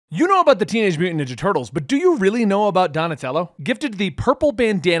You know about the Teenage Mutant Ninja Turtles, but do you really know about Donatello? Gifted the purple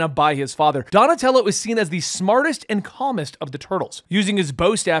bandana by his father, Donatello is seen as the smartest and calmest of the turtles. Using his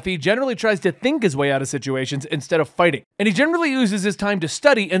bow staff, he generally tries to think his way out of situations instead of fighting, and he generally uses his time to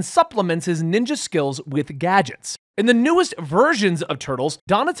study and supplements his ninja skills with gadgets. In the newest versions of Turtles,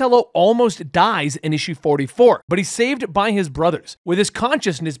 Donatello almost dies in issue 44, but he's saved by his brothers, with his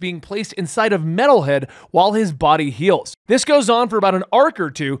consciousness being placed inside of Metalhead while his body heals. This goes on for about an arc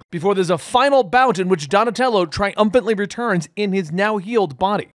or two before there's a final bout in which Donatello triumphantly returns in his now healed body.